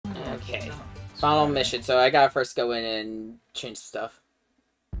Okay. Final mission. So I gotta first go in and change stuff.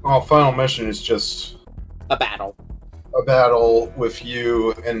 Oh, final mission is just a battle. A battle with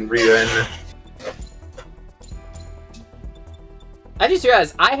you and Rita. I just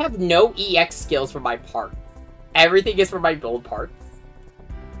realized I have no EX skills for my part. Everything is for my build parts.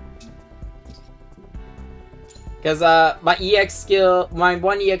 Because my EX skill, my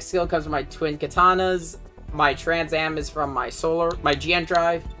one EX skill comes from my twin katanas. My Trans Am is from my GN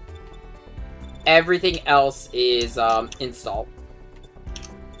drive. Everything else is installed.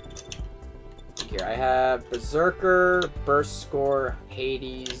 Here I have Berserker, Burst Score,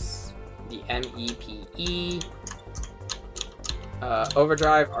 Hades, the MEPE,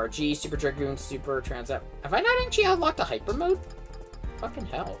 Overdrive, RG, Super Dragoon, Super Trans Am. Have I not actually unlocked a hyper mode? Fucking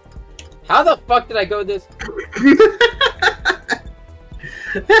hell. How the fuck did I go this?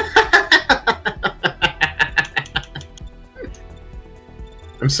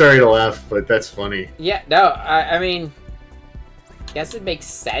 I'm sorry to laugh, but that's funny. Yeah, no, I mean, I guess it makes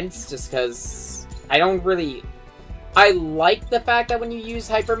sense just because I don't really... I like the fact that when you use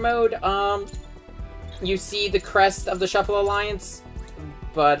hyper mode, you see the crest of the Shuffle Alliance,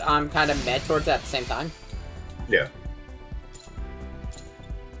 but I'm kind of mad towards that at the same time. Yeah.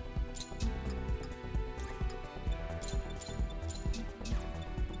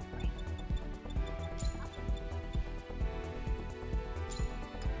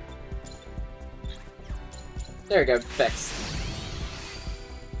 There we go, fixed.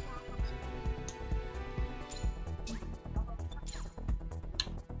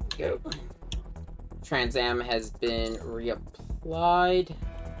 Go. Trans Am has been reapplied.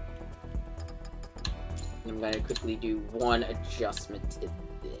 I'm going to quickly do one adjustment to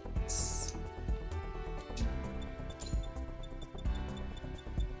this.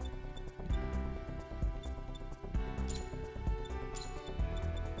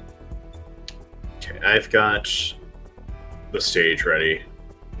 Okay, I've got the stage ready.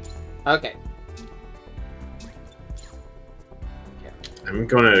 Okay. I'm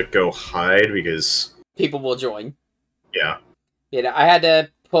gonna go hide because... people will join. Yeah. Yeah, I had to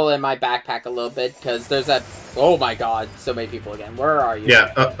pull in my backpack a little bit because there's that... oh my god, so many people again. Where are you?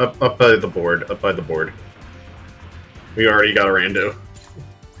 Yeah, up by the board. Up by the board. We already got a rando.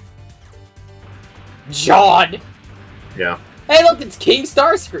 John! Yeah. Hey look, it's King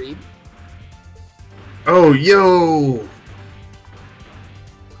Starscream! Oh, yo!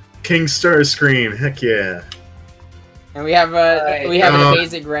 King Starscream, heck yeah. And we have an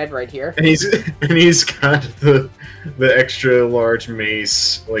amazing red right here. And he's got the extra large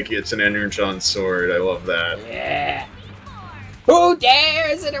mace, like it's an Energon sword. I love that. Yeah. Who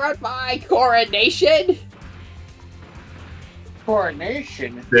dares interrupt my coronation?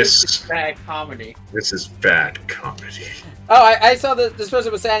 Coronation? This is bad comedy. This is bad comedy. Oh, I saw that this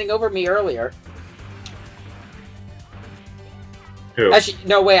person was standing over me earlier. Who? Actually,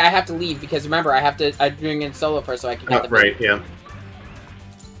 no, wait, I have to leave because remember, I'm doing it solo first so I can get the... right, yeah.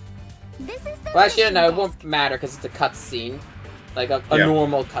 Well, actually, no, it won't matter because it's a cutscene. Like a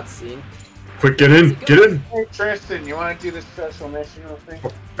normal cutscene. Quick, get in! Get in! Hey, Tristan, you want to do the special mission with me?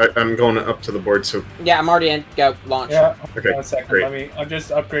 I'm going up to the board, so... Yeah, I'm already in. Go, launch. Yeah, okay, 1 second, great. I'm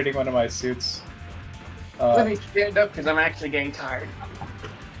just upgrading one of my suits. Let me stand up because I'm actually getting tired.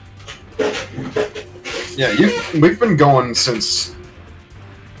 Yeah, we've been going since...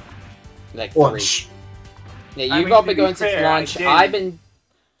 like lunch. 3. Yeah, you've all been going since lunch.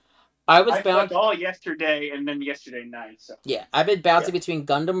 I slept all yesterday and then yesterday night. So yeah, I've been bouncing between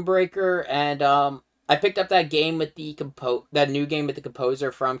Gundam Breaker and I picked up that game with that new game with the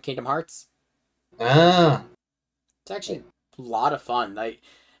composer from Kingdom Hearts. Ah, it's actually a lot of fun. Like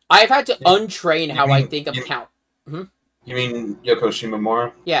I've had to untrain how I think of count. You mean Yoko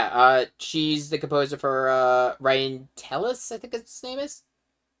Shimomura? Yeah, she's the composer for Ryan Tellis, I think his name is.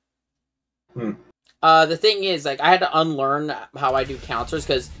 The thing is, like, I had to unlearn how I do counters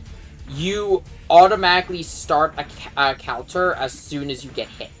because you automatically start a counter as soon as you get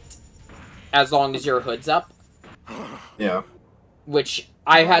hit, as long as your hood's up. Yeah. Which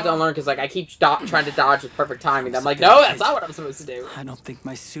I had to unlearn because, like, I keep trying to dodge with perfect timing. I'm like, no, that's not what I'm supposed to do. I don't think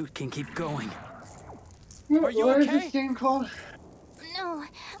my suit can keep going. Are you okay? What is this game called? No, huh?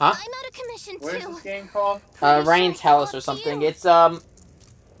 I'm out of commission too. What is this game called? Ryan Tellis or something. It's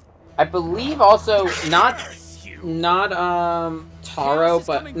I believe also not Taro,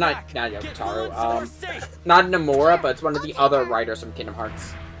 but not Taro. Not Nomura, but it's one of the other writers from Kingdom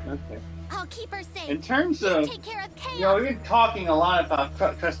Hearts. Okay. I'll keep her safe. In terms of, take care of chaos. You know, we've been talking a lot about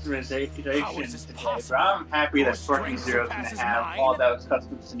customization today, but I'm happy that Sparking Zero is going to have all those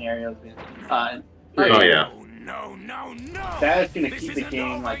custom scenarios. Oh yeah. No, no, no! That is gonna This keep the isn't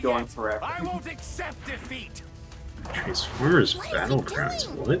game over like going yet. forever. I won't accept defeat. Transformers What is he Battlegrounds.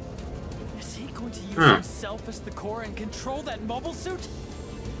 doing? What? Is he going to use Huh. himself as the core and control that mobile suit?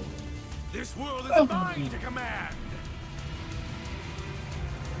 This world is mine to command.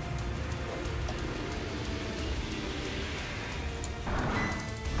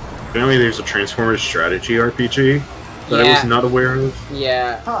 Apparently, there's a Transformers strategy RPG that I was Yeah. not aware of.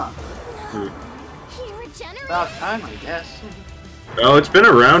 Yeah. Huh. He regenerated. About time, I guess. Oh, it's been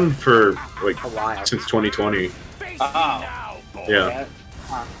around for like A while. since 2020. Face Oh. me now, boy. Yeah.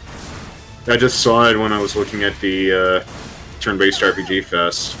 Huh. I just saw it when I was looking at the turn-based RPG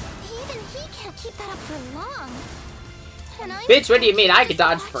fest. Even he can't keep that up for long. And I'm Bitch, what do you mean? I could just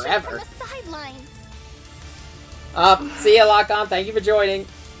dodge watching forever. From the sidelines. See ya, Lock On. Thank you for joining.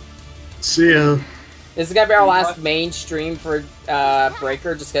 See ya. This is gonna be our last main stream for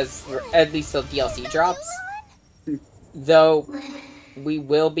Breaker, just because at least till DLC drops. Though we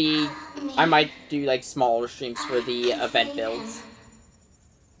will be, I might do like smaller streams for the event builds.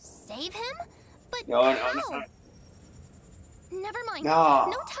 Save him? But No, no, how? no. Never mind. No.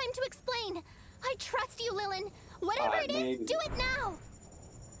 No time to explain. I trust you, Lilin. Whatever it is, maybe. do it now.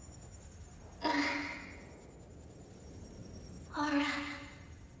 Aura,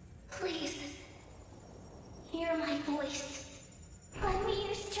 please. Hear my voice. Lend me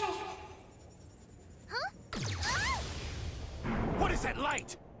your strength. Huh? What is that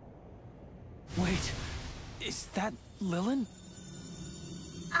light? Wait, is that Lilin?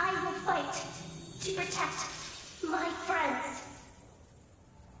 I will fight to protect my friends.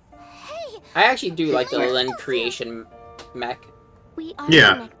 Hey! I actually do like the Lin creation mech. We are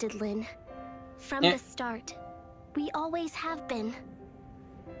Yeah. connected, Lin. From Yeah. the start. We always have been.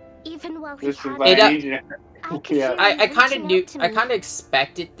 Even while he This is had why It, I need you to... I could Yeah. hear I him kind of reaching knew, out to I me. kind of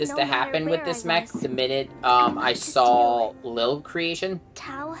expected this No to matter happen with where this I mech was. the minute I saw Lil creation.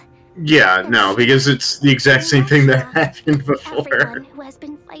 Tao, Yeah, no, because it's the exact same thing that happened everyone before. who has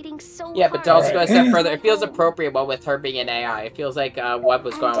been fighting so Yeah, but hard to also go a step to further, my it feels home. appropriate well with her being an AI. It feels like what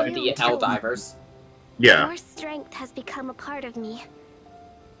was going on with the L divers. Yeah. Your strength has become a part of me.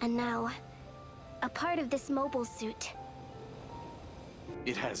 And now, a part of this mobile suit.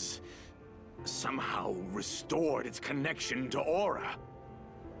 It has somehow restored its connection to Aura.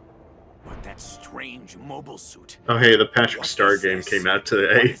 But that strange mobile suit. Oh, hey, the Patrick What Star is game this? came out What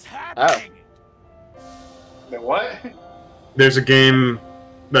today. is happening? The what? There's a game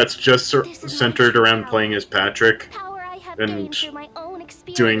that's just This is my centered true around power. playing as Patrick, Power I have And gained through my own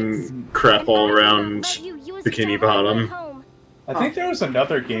experience. doing crap And all I will not around let you use Bikini it to hide my Bottom. home. I think there was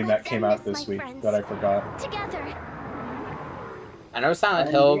another game that came out Let's this end week this, my that I friends. forgot. Together. I know Silent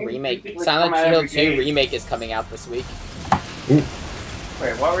And Hill games remake, typically Silent come out Hill every 2 day. remake is coming out this week.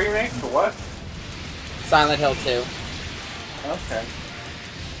 Wait, what remake? For what? Silent Hill 2. Okay.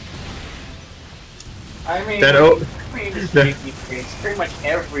 I mean, That o- I mean, it's pretty much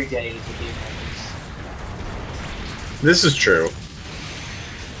every day is a game release. This is true.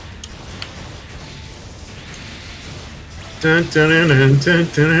 Dun, dun, dun, dun, dun,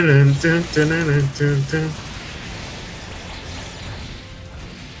 dun, dun, dun, dun, dun, dun.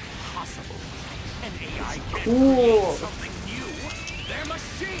 Possible. An AI can Cool. create something new. They're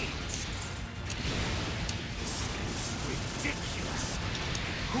machines. This is ridiculous.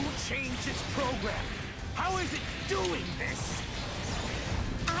 Who changed its program? How is it doing this?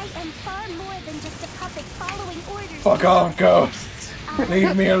 I am far more than just a puppet following orders. Fuck off, ghosts! I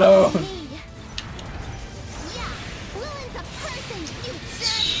Leave me am alone. me. Yeah, Lilin's a person, you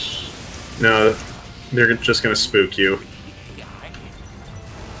jerk! No, they're just gonna spook you.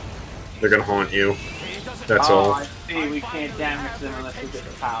 They're gonna haunt you. That's Oh, all. I see. We can't damage them unless we get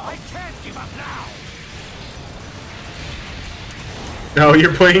the power. I can't give up now. Oh,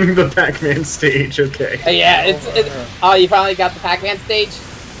 you're playing the Pac-Man stage, okay. Yeah, it's oh, you finally got the Pac-Man stage?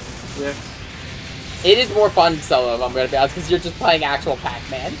 Yeah. It is more fun solo, if I'm gonna be honest, because you're just playing actual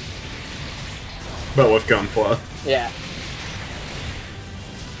Pac-Man. But with Gunpla. Yeah.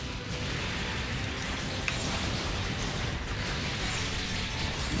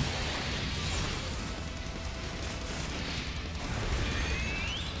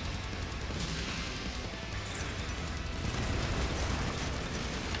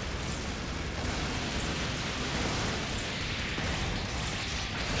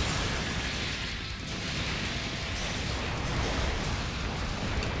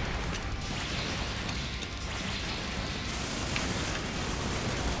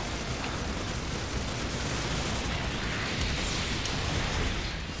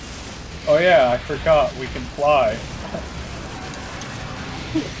 Oh yeah, I forgot we can fly.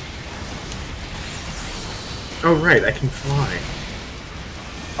 Oh right, I can fly.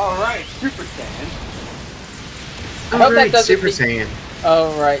 Alright, Super Saiyan. I hope that Alright, doesn't Super be- Saiyan.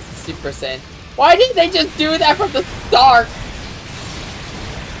 Oh, right, Super Saiyan. Why didn't they just do that from the start?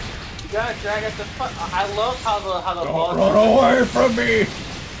 You gotta drag at the foot. I love how the Don't boss. run away from me!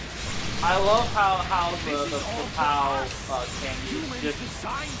 I love how POW can use just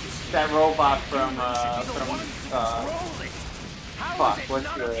that robot from fuck,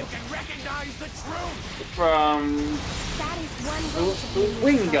 what's the from That is one way to be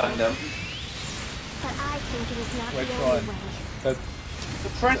Wing useful. Gundam. But I think it is not Which the one? only way. The, The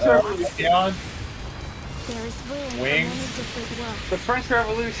French Revolution. Neon? There is room for Wing? many different worlds The French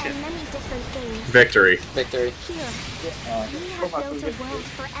Revolution. and many different things. Victory. Victory. Here, we have built a world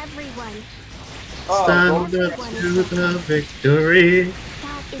for everyone. Oh, Stand Gold- up to the victory.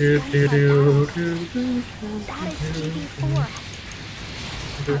 That Do, is do, one do, by do, do, That is GB4.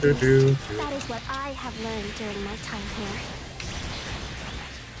 do, do, do. That is what I have learned during my time here.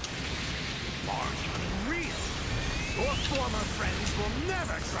 Are you real? Your former friends will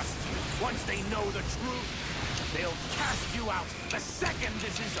never trust you once they know the truth. They'll cast you out the second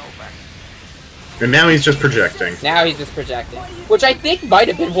this is over. And now he's just projecting. Now he's just projecting. Which I think might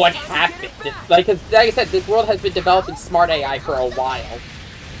have been what happened. Like I said, this world has been developing smart AI for a while.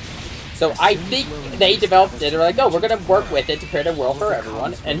 So I think they developed it. They're like, oh, we're gonna work with it to create a world for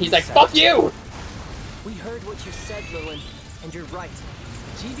everyone. And he's like, fuck you! We heard what you said, Lilin, and you're right.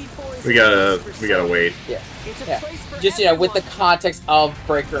 GB4 is We gotta wait. Yeah. It's a Yeah. place for Just, you know, with the everyone. context of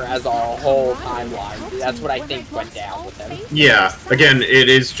Breaker as our whole timeline. That's what I think went down with him. Yeah, again, it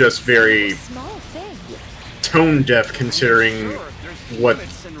is just very Small thing. tone deaf considering what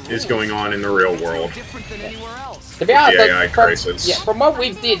is going on in the real world. Different than anywhere else. To be honest, The like, AI crisis. from what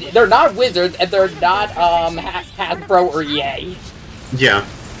we've seen, they're not Wizards, and they're not, Hasbro or EA. Yeah.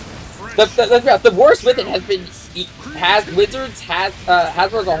 Let's be honest, the worst with it has been Wizards,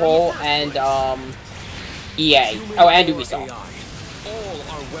 Hasbro as a whole, and EA. Oh, and Ubisoft. All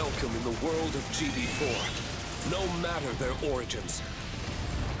are welcome in the world of GB4, no matter their origins.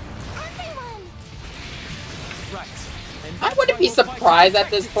 Everyone! Right. And I wouldn't be surprised at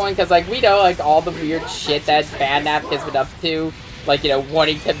this point, because, like, we know, like, all the weird shit that Bandnap has been up to, like, you know,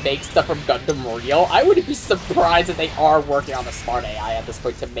 wanting to make stuff from Gundam real. I wouldn't be surprised if they are working on the smart AI at this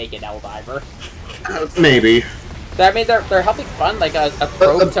point to make an Eldiver. Maybe. I mean, they're helping fund, like, a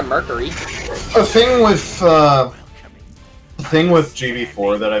probe to Mercury. The thing with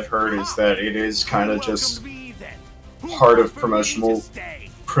GB4 that I've heard is that it is kind of just part of promotional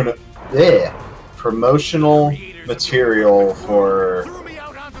promotional material for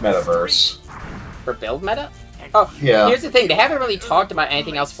Metaverse. For build meta? Oh, Yeah. here's the thing, they haven't really talked about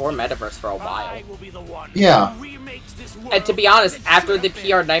anything else for Metaverse for a while. Yeah. And to be honest, after the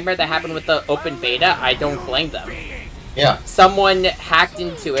PR nightmare that happened with the open beta, I don't blame them. Yeah. Someone hacked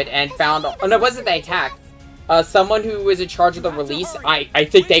into it and found... Oh, no, it wasn't they hacked. Someone who was in charge of the release, I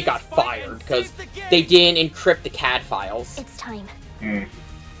think they got fired, because they didn't encrypt the CAD files. It's time.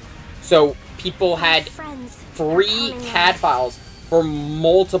 So, people had Friends. free CAD files for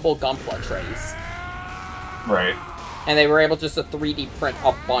multiple Gunpla trays. Right. And they were able just to 3D print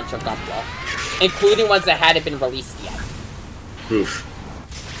a bunch of Gunpla, including ones that hadn't been released yet. Oof.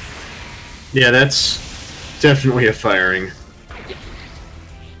 Yeah, that's definitely a firing.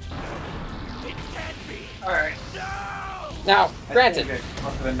 Alright. Now, granted,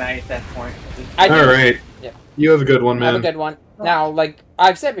 Most of the night at that point. I do, Alright. Yeah. You have a good one, man. have a good one. Now, like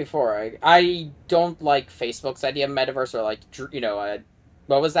I've said before, I don't like Facebook's idea of Metaverse, or like, you know,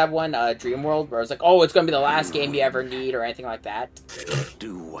 what was that one? Dream World, where it's like, oh, it's going to be the last game you ever need, or anything like that.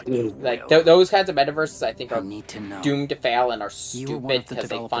 Do what you Like, will. those kinds of Metaverses, I think, I are need to know. doomed to fail and are You were one of stupid the because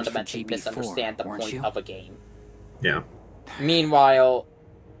they developers for fundamentally GB4, misunderstand the weren't point you? of a game. Yeah. Meanwhile,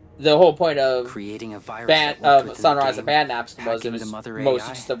 the whole point of Creating a virus that worked within Sunrise the and game, Bandnaps was it hacking was the mother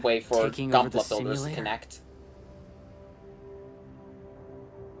mostly AI, just a way for taking over the Gunpla builders to simulator. connect.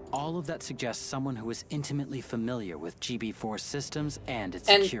 All of that suggests someone who is intimately familiar with GB4 systems and its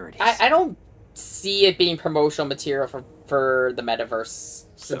And securities. I don't see it being promotional material for the Metaverse.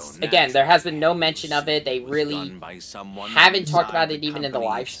 Since, again, there has been no mention of it. They really haven't talked about it even in the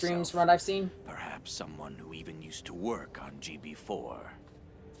live streams from what I've seen. Perhaps someone who even used to work on GB4.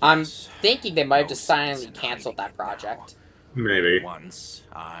 I'm thinking they might have just silently canceled that project. Maybe. Once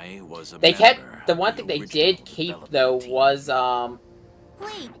I was a They member kept the of one the thing they original did keep development though team. was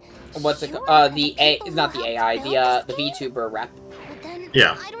Wait. what's it sure called? the The people not who the helped AI, build the this game? VTuber rep. But then,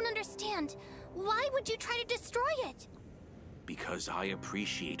 Yeah. I don't understand. Why would you try to destroy it? because I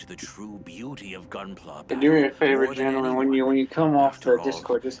appreciate the true beauty of gunpla. Do me a favor, more than gentlemen. When anyone. you come off After the all,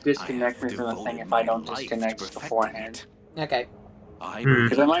 Discord, just disconnect I me from the have thing if devoted I don't my life disconnect to perfecting beforehand. it. Okay. I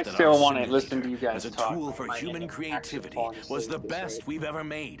Because I might believe that still our want to listen to you simulator, guys as a talk. tool I for might human end up actually creativity, falling was the asleep this best way. we've ever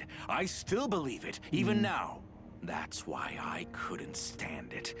made. I still believe it, even now. That's why I couldn't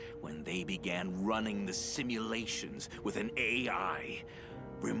stand it when they began running the simulations with an AI,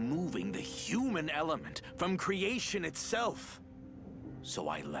 removing the human element from creation itself. So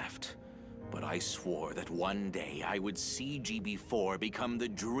I left, but I swore that one day I would see GB4 become the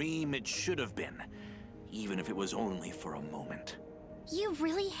dream it should have been, even if it was only for a moment. You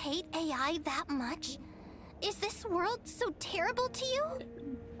really hate AI that much? Is this world so terrible to you?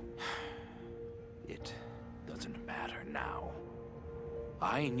 It doesn't matter now.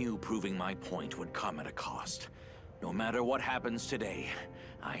 I knew proving my point would come at a cost. No matter what happens today,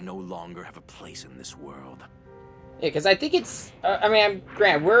 I no longer have a place in this world. Yeah, because I think it's...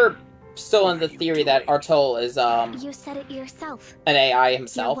 Grant, we're still in the theory that Artol is, You said it yourself. an AI You're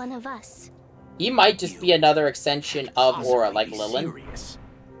himself. one of us. He might just be another extension of Aura, like Lilin. Serious.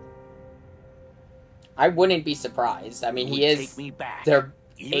 I wouldn't be surprised. I mean, he Would is take me back, their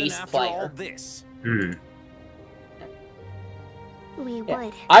even ace after all player. this. We Yeah.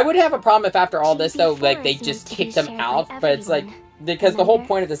 would. I would have a problem if after all this, though, like, they GB4 is just meant to kicked be him shared out, by but it's like... everyone. Because the whole Remember?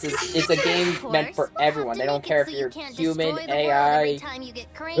 point of this is, it's a game meant for everyone. They don't care if you're human, AI,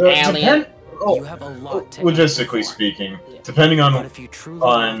 alien. You have a lot to Logistically speaking, depending But on if you truly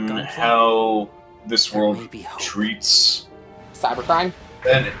love gunplay, how this there world may be hope. treats Cybercrime?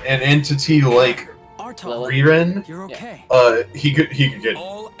 an entity like Artol, Riren, you're okay. he could get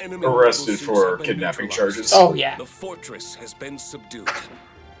All enemy arrested mobile for suits have been kidnapping neutralized. charges. Oh, yeah. The fortress has been subdued.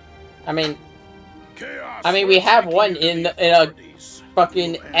 I mean, Chaos, we have one in a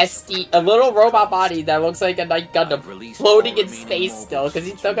fucking SD, a little robot body that looks like a Night Gundam floating in space still, because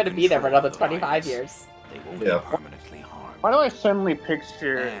he's still going to be there for another 25 years. They won't Yeah. be permanently harmed. Why do I suddenly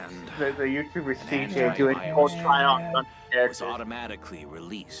picture And the YouTuber an CJ doing the whole anti-biology try on gun was characters? automatically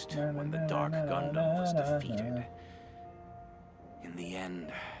released when the Dark Gundam was defeated. In the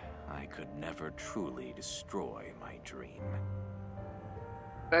end, I could never truly destroy my dream.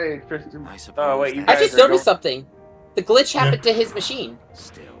 Very interesting. I suppose Oh wait, you that- I guys just are noticed something. The glitch happened to his machine.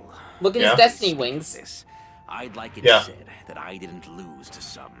 Still, Look at Yeah. his Destiny speak of wings. this, I'd like it Yeah. said that I didn't lose to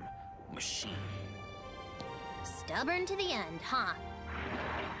some machine. Stubborn to the end, huh?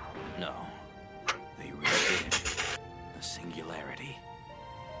 No, they really did. The singularity.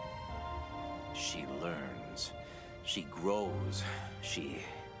 She learns. She grows. She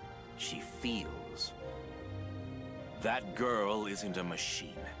feels. That girl isn't a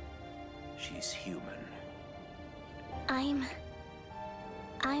machine. She's human.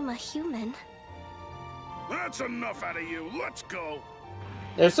 I'm a human. That's enough out of you. Let's go.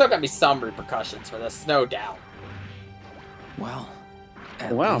 There's still gonna be some repercussions for this, no doubt. Well,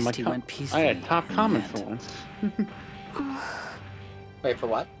 at Wow, least my he top- went I peacefully. had top in the comment end. for once. Wait, for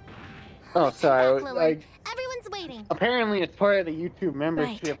what? Oh, sorry. Back, Like, Everyone's waiting. apparently, as part of the YouTube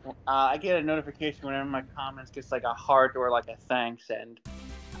membership, I get a notification whenever my comments gets like a heart or like a thanks, and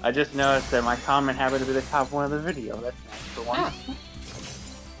I just noticed that my comment happened to be the top one of the video. That's nice for once.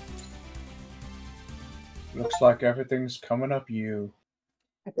 Looks like everything's coming up you.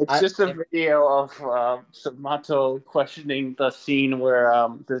 It's just a video of Samato questioning the scene where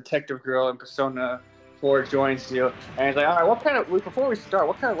the detective girl in Persona 4 joins you, and he's like, "All right, before we start,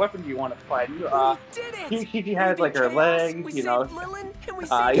 what kind of weapon do you want to fight?" And he has like her legs, you know.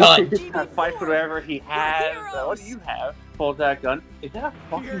 You just kind of fight for whatever he has. What do you have? Pulls that gun. Is that a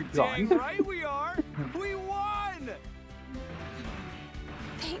fucking gun? Right, we are. We won.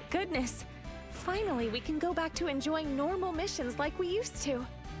 Thank goodness. Finally, we can go back to enjoying normal missions like we used to.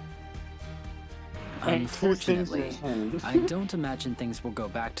 Unfortunately, I don't imagine things will go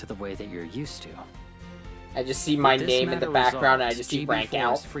back to the way that you're used to. I just see my With this name in the matter background and I resolved, just see GB4 rank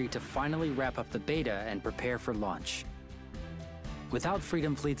out. is free to finally wrap up the beta and prepare for launch. Without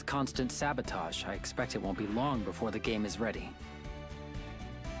Freedom Fleet's constant sabotage, I expect it won't be long before the game is ready.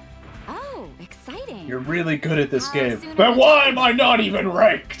 Oh, exciting. You're really good at this How game. soon But are we why am I not even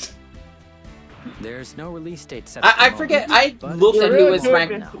ranked? There's no release date set. at the I moment, forget, I but looked it's at really who was good.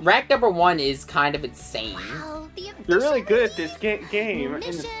 ranked. Rank number 1 is kind of insane. Wow, the You're really official good at this game, and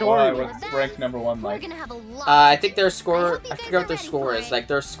the Why story. was ranked number 1 We're like? gonna have a lot. I to think do. their score, hope you I guys forget are what their ready score for is. it. Like,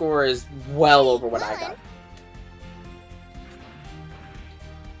 their score is well over what I got.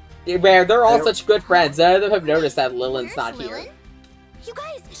 Where they're all such good friends, none of them have noticed that Lilin's Where's not Lilin? here. You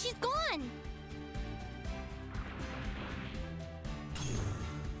guys, she's gone.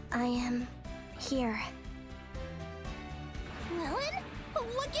 I am here. villain?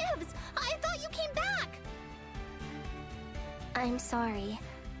 What gives? I thought you came back! I'm sorry.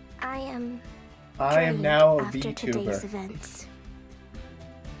 I am now a after today's VTuber. events.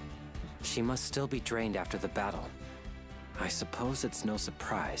 She must still be drained after the battle. I suppose it's no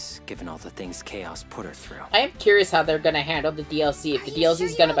surprise, given all the things Chaos put her through. I am curious how they're gonna handle the DLC. If the DLC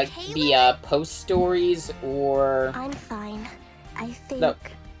is gonna be post stories or. I'm fine. I think No.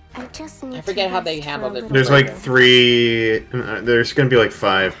 I just need I forget to how they rest for handled a it. little There's bit. like 3. There's going to be like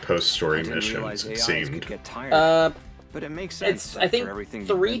 5 post-story I didn't realize missions. It AIs seemed. could get tired. But it makes sense. It's I think after everything you've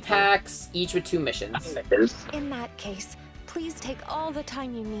 3 been through. packs, each with 2 missions. In that case, please take all the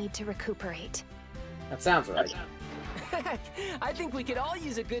time you need to recuperate. That sounds right. I think we could all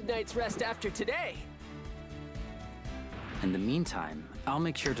use a good night's rest after today. In the meantime, I'll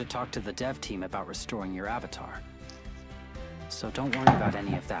make sure to talk to the dev team about restoring your avatar. So don't worry about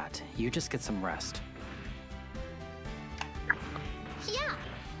any of that. You just get some rest. Yeah,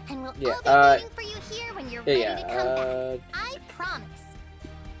 and we'll Yeah, all be waiting for you here when you're ready yeah, to come back. I promise.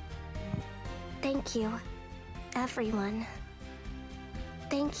 Thank you, everyone.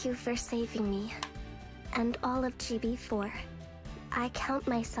 Thank you for saving me, and all of GB4. I count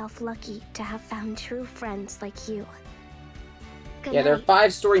myself lucky to have found true friends like you. Good Yeah, there are night,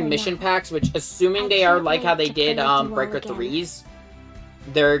 5 story for mission now. packs, which, assuming I they are can't like how wait they to play did with you all Breaker again. 3s,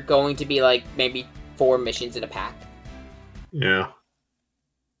 they're going to be like maybe 4 missions in a pack. Yeah.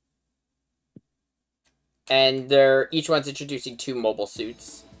 And each one's introducing 2 mobile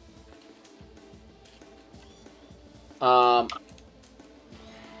suits. Yeah,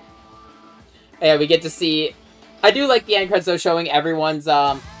 we get to see. I do like the end credits though, showing everyone's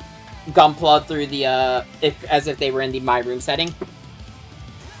Gunpla through the as if they were in the My Room setting.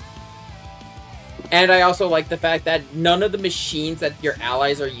 And I also like the fact that none of the machines that your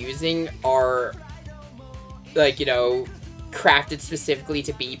allies are using are, like, you know, crafted specifically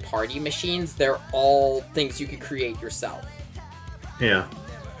to be party machines. They're all things you can create yourself. Yeah.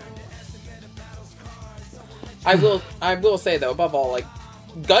 I will say though, above all, like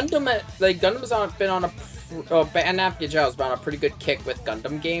Gundam has been on a Bandai Namco's been on a pretty good kick with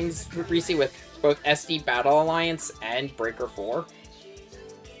Gundam games recently, with both SD Battle Alliance and Breaker 4.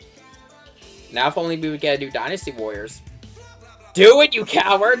 Now, if only we would get a new Dynasty Warriors. Do it, you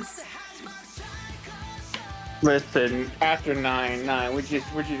cowards! Listen, after 9, we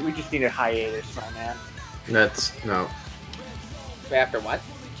just need a hiatus, my man. That's no. After what?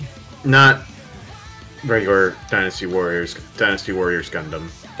 Not regular Dynasty Warriors. Dynasty Warriors Gundam.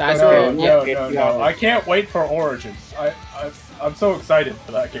 No. I can't wait for Origins. I'm so excited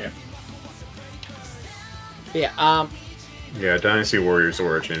for that game. Yeah, Yeah, Dynasty Warriors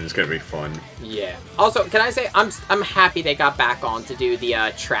Origin is gonna be fun. yeah. Also, can I say, I'm happy they got back on to do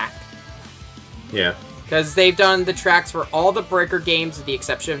the track. Yeah. Because they've done the tracks for all the Breaker games with the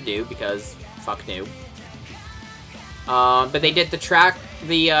exception of New, because fuck New. But they did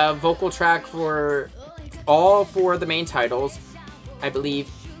the vocal track for all 4 of the main titles. I believe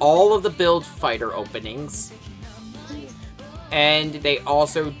all of the Build Fighter openings. And they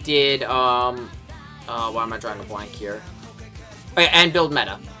also did, why am I drawing a blank here? And Build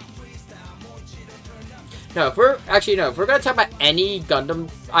Meta. No, if we're gonna talk about any Gundam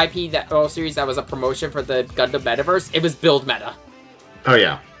IP series that was a promotion for the Gundam Metaverse, it was Build Meta. Oh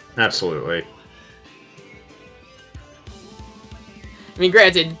yeah, absolutely. I mean,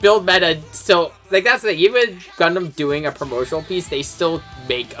 granted, Build Meta still, like, that's the thing, even Gundam doing a promotional piece, they still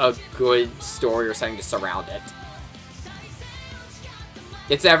make a good story or something to surround it.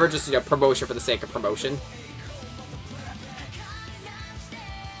 It's never just, you know, promotion for the sake of promotion.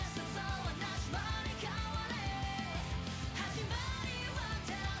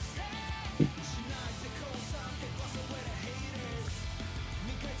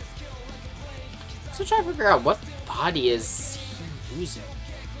 So I'm trying to figure out what body is he using.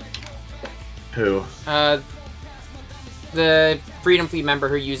 Who? The Freedom Fleet member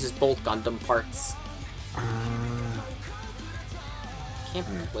who uses both Gundam parts. Can't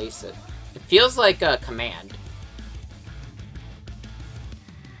place it. It feels like a command.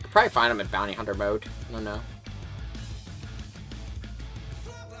 Could probably find him in Bounty Hunter mode. I don't know.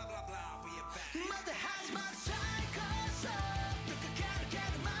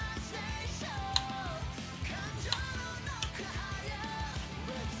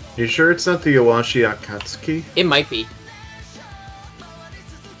 You sure it's not the Iwashi Akatsuki? It might be.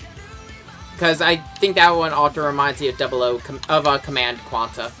 Because I think that one also reminds me of Command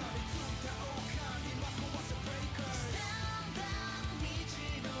Quanta.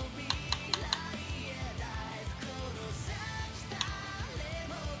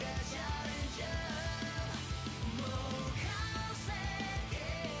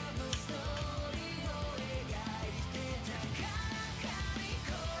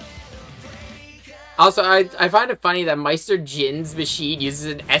 Also, I find it funny that Meister Jin's machine uses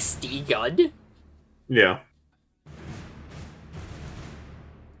an SD gun. Yeah.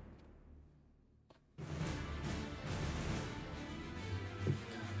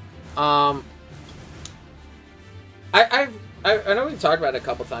 I know we've talked about it a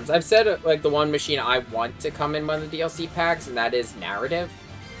couple times. I've said, like, the one machine I want to come in one of the DLC packs, and that is Narrative.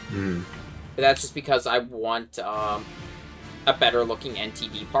 Hmm. But that's just because I want, a better-looking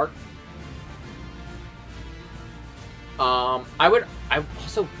NTD part. I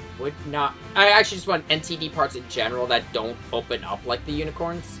also would not... I actually just want NTD parts in general that don't open up like the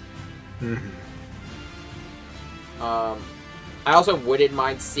unicorns. Mm-hmm. I also wouldn't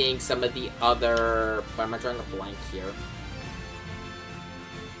mind seeing some of the other... Why am I drawing a blank here?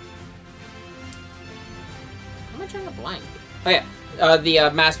 Why am I drawing a blank? Oh yeah,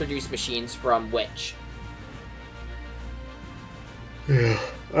 the mass-produced machines from Witch. Yeah,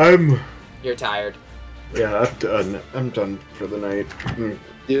 You're tired. Yeah, I'm done. I'm done for the night.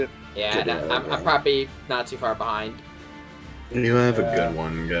 Yeah. Yeah, I'm probably not too far behind. You have a good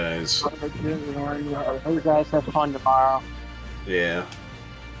one, guys. You guys have fun tomorrow. Yeah.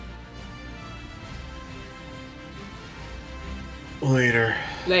 Later.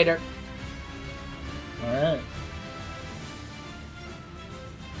 Later. Alright.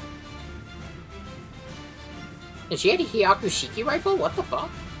 Is she had a Hyakushiki rifle? What the fuck?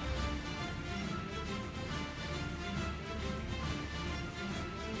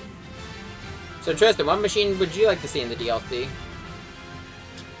 So Tristan, what machine would you like to see in the DLC?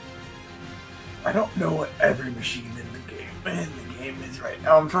 I don't know what every machine in the game is right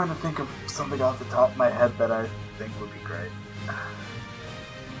now. I'm trying to think of something off the top of my head that I think would be great.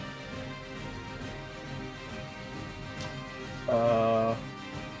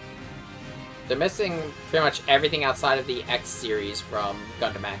 They're missing pretty much everything outside of the X series from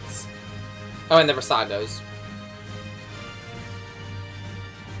Gundam X. Oh, and the Versagos.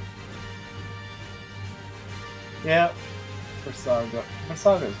 Yeah,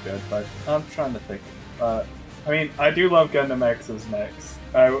 Versaga's good, but I'm trying to think. I mean, I do love Gundam X's next.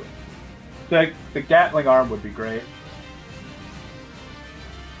 The Gatling arm would be great.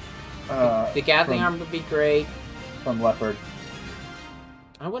 The Gatling arm would be great. From Leopard.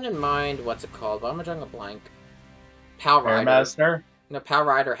 I wouldn't mind, what's it called? Why am I drawing a blank? Pal Rider. Airmaster? No, Pal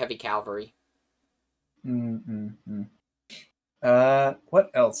Rider Heavy Cavalry.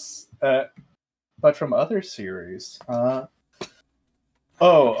 What else? But from other series, I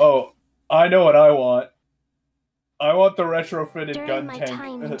know what I want. I want the retrofitted gun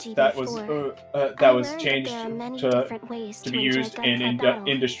tank that was changed to be used in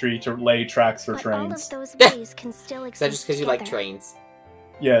industry to lay tracks for trains. All of those ways can still exist. That's just because you like trains.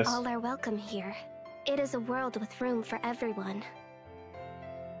 Yes. All are welcome here. It is a world with room for everyone.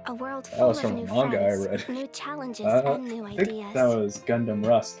 A world full of new friends, new challenges, and new ideas. I think that was Gundam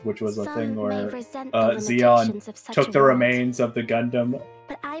Rust, which was a thing where Zeon took the remains of the Gundam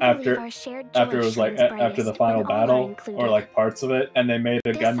after it was like after the final battle, or like parts of it, and they made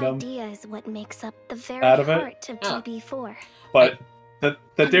a Gundam is what makes up the very out of it. heart of GB4. But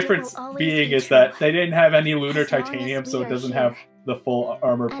the difference being is that they didn't have any lunar titanium, so it doesn't have the full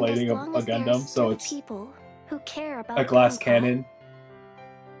armor plating of a Gundam, so it's a glass cannon.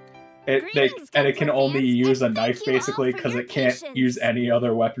 It can only use a knife basically because it can't use any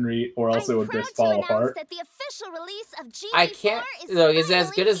other weaponry or else it would just fall apart. I can't. No, it's as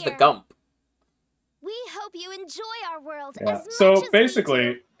good as the Gump. We hope you enjoy our world Yeah. as much So as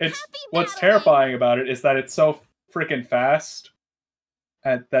basically, it's what's terrifying about it is that it's so freaking fast,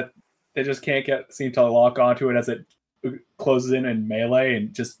 and that they just can't seem to lock onto it as it closes in melee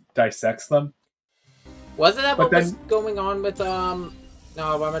and just dissects them. Wasn't that what was going on with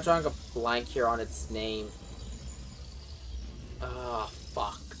No, why am I drawing a blank here on its name? Oh,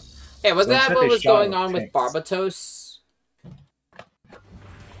 fuck. Hey, wasn't that what was going on with Barbatos?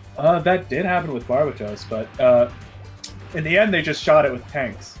 That did happen with Barbatos, but in the end they just shot it with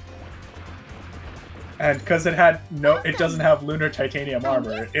tanks. And because it doesn't have lunar titanium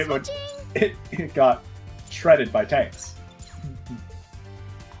armor, it got shredded by tanks.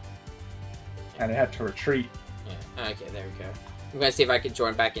 And it had to retreat. Yeah. Okay, there we go. I'm gonna see if I can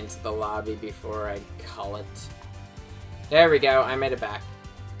join back into the lobby before I call it. There we go, I made it back.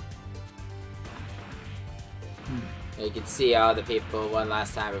 You can see all the people one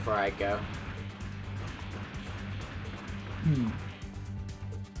last time before I go.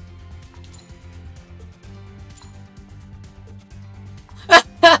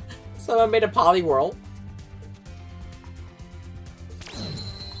 Someone made a poly world.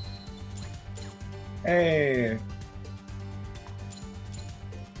 Hey.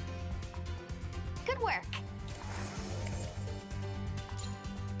 Good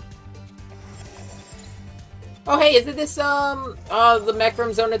Oh, hey, isn't this, the mech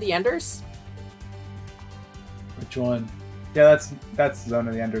from Zone of the Enders? Which one? Yeah, that's Zone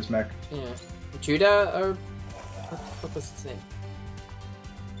of the Enders mech. Yeah. Judah, or... What was his name?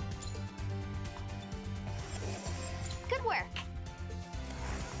 Good work.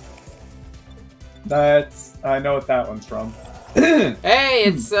 I know what that one's from. Hey,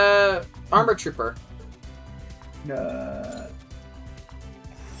 it's, Armor Trooper.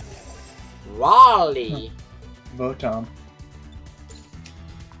 Wally. Votom.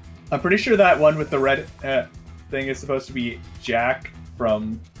 I'm pretty sure that one with the red thing is supposed to be Jack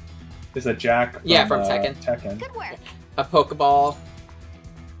from... Is a Jack from, yeah, from Tekken. Tekken. Good work. A Pokeball.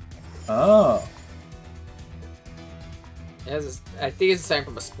 Oh. I think it's the same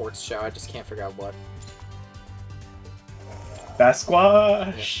from a sports show. I just can't figure out what.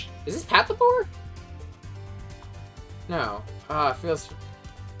 Basquash. Yeah. Is this Patlabor? No. It feels...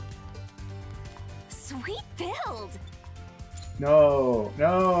 Sweet build. No.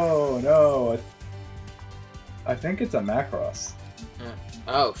 I think it's a Macross. Yeah.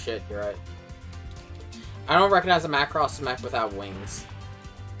 Oh shit, you're right. I don't recognize a Macross mech without wings.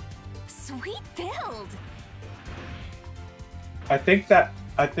 Sweet build. I think that's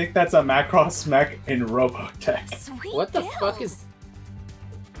a Macross mech in Robotech. Sweet What the fuck is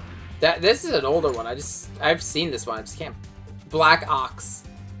that? This is an older one. I've seen this one. I just can't. Black Ox.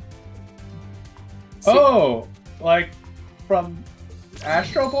 Oh, like from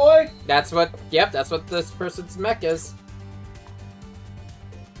Astro Boy? That's what. Yep, that's what this person's mech is.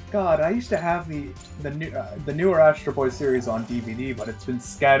 God, I used to have the newer Astro Boy series on DVD, but it's been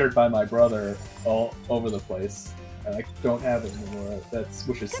scattered by my brother all over the place, and I don't have it anymore.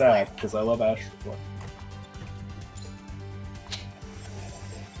 Which is sad because I love Astro Boy.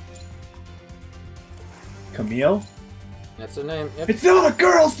 Camille? That's her name. Yep. It's not a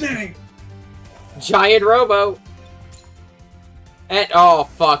girl's name. Giant Robo. And oh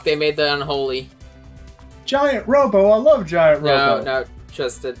fuck, they made the unholy. Giant Robo, I love Giant Robo. No,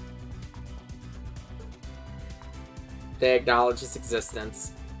 just it. They acknowledge its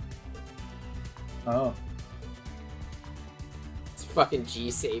existence. Oh. It's fucking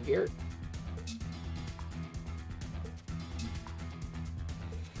G Savior.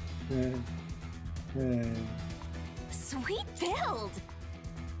 Sweet build.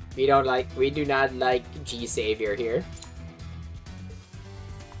 We do not like G Savior here.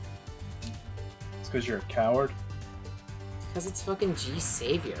 It's because you're a coward. Because it's fucking G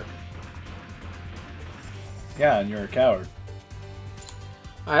Savior. Yeah, and you're a coward.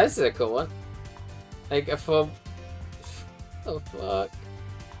 Oh, this is a cool one. Like a full... Oh, fuck.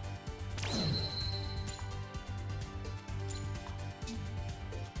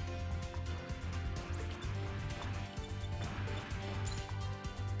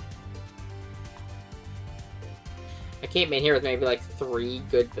 I came in here with maybe like 3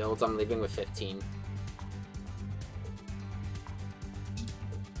 good builds. I'm leaving with 15.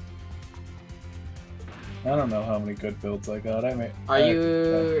 I don't know how many good builds I got. Are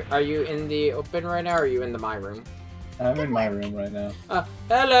you in the open right now, or are you in the my room? I'm in my room right now.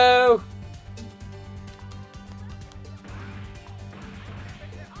 Hello.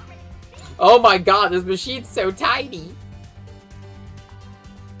 Oh my god, this machine's so tiny.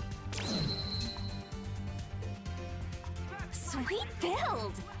 Sweet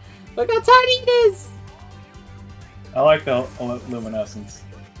build. Look how tiny it is. I like the luminescence.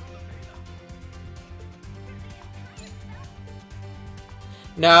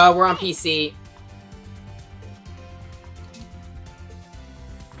 No, we're on PC.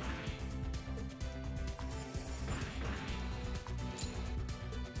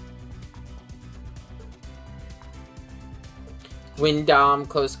 Windom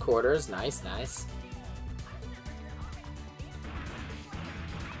close quarters. Nice, nice.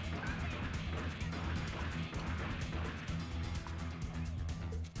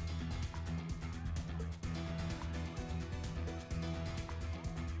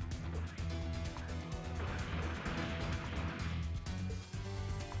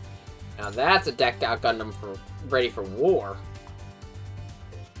 Now that's a decked out Gundam ready for war.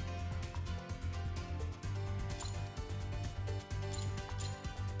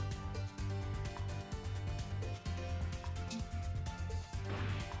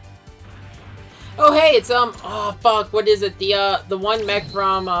 Oh hey, it's oh fuck, what is it? The one mech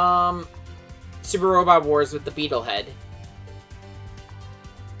from Super Robot Wars with the beetle head.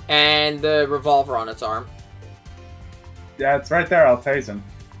 And the revolver on its arm. Yeah, it's right there, I'll tase him.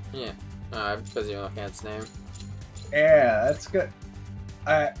 Yeah. I'm busy looking at its name. Yeah, that's good.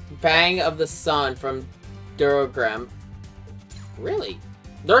 Bang of the Sun from Durogram. Really?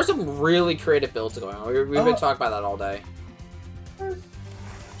 There are some really creative builds going on. We've been talking about that all day.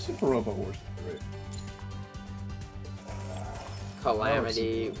 Super Robot Wars is great.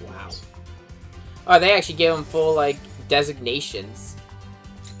 Calamity. Wow. Oh, they actually gave them full, like, designations.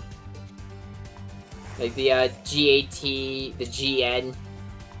 Like the GAT, the GN.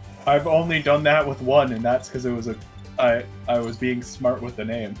 I've only done that with one, and that's because it was I was being smart with the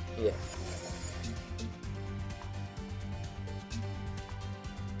name. Yeah.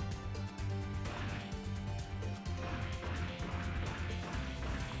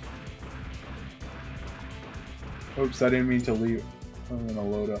 Oops, I didn't mean to leave. I'm gonna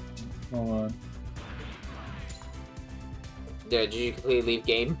load up. Hold on. Yeah, did you completely leave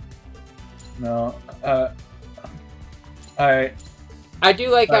game? No. I do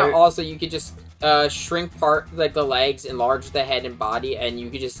like how also you could just shrink part, like the legs, enlarge the head and body, and you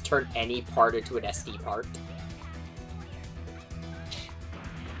could just turn any part into an SD part.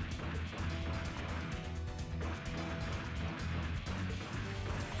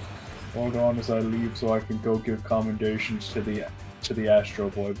 Hold on as I leave so I can go give commendations to the Astro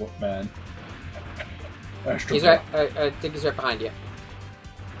Boy man. Astro He's Boy. right. I think he's right behind you.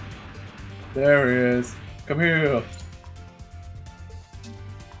 There he is. Come here.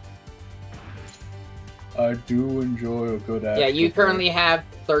 I do enjoy a good Astro Yeah, you Boy. currently have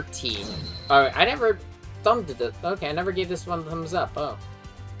 13. Alright, I never thumbed it. Okay, I never gave this one a thumbs up. Oh.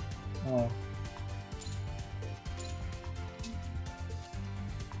 Oh.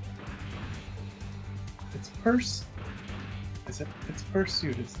 It's purse. Is it? It's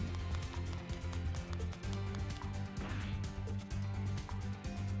Pursuit, isn't it?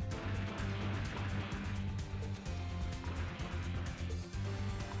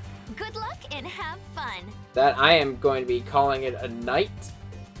 Good luck and have fun. That I am going to be calling it a night.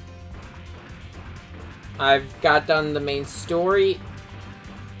 I've got done the main story.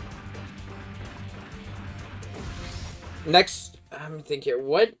 Next, I'm thinking here,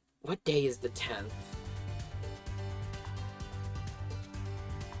 what day is the 10th?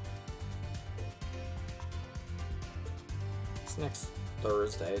 It's next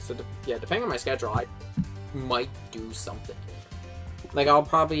Thursday, so yeah, depending on my schedule, I might do something. Like, I'll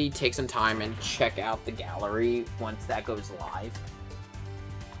probably take some time and check out the gallery once that goes live.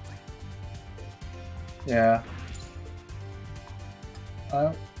 Yeah.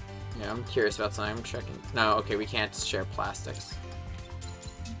 Yeah, I'm curious about something. I'm checking. No, okay, we can't share plastics.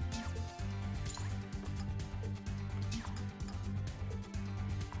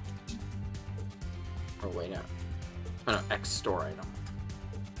 Oh, wait, no. Oh, no, X store item.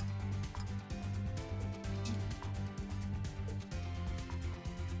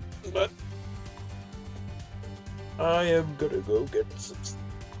 But I am gonna go get some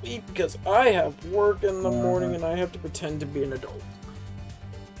sleep because I have work in the morning and I have to pretend to be an adult.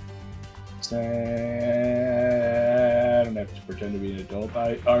 I don't have to pretend to be an adult.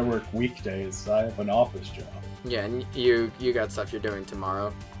 I work weekdays. I have an office job. Yeah, and you got stuff you're doing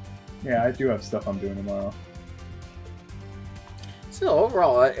tomorrow. Yeah, I do have stuff I'm doing tomorrow. So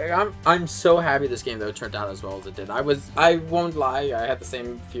overall, I'm so happy this game though turned out as well as it did. I won't lie, I had the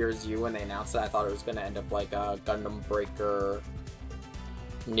same fear as you when they announced it. I thought it was gonna end up like a Gundam Breaker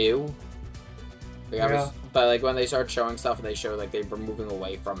new. Like, but like when they started showing stuff and they showed like they were moving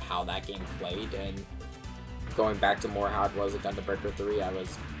away from how that game played and going back to more how it was at Gundam Breaker 3, I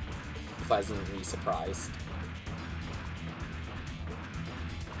was pleasantly surprised.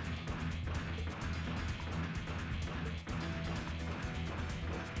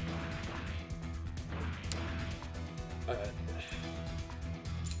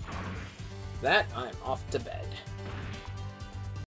 That I'm off to bed.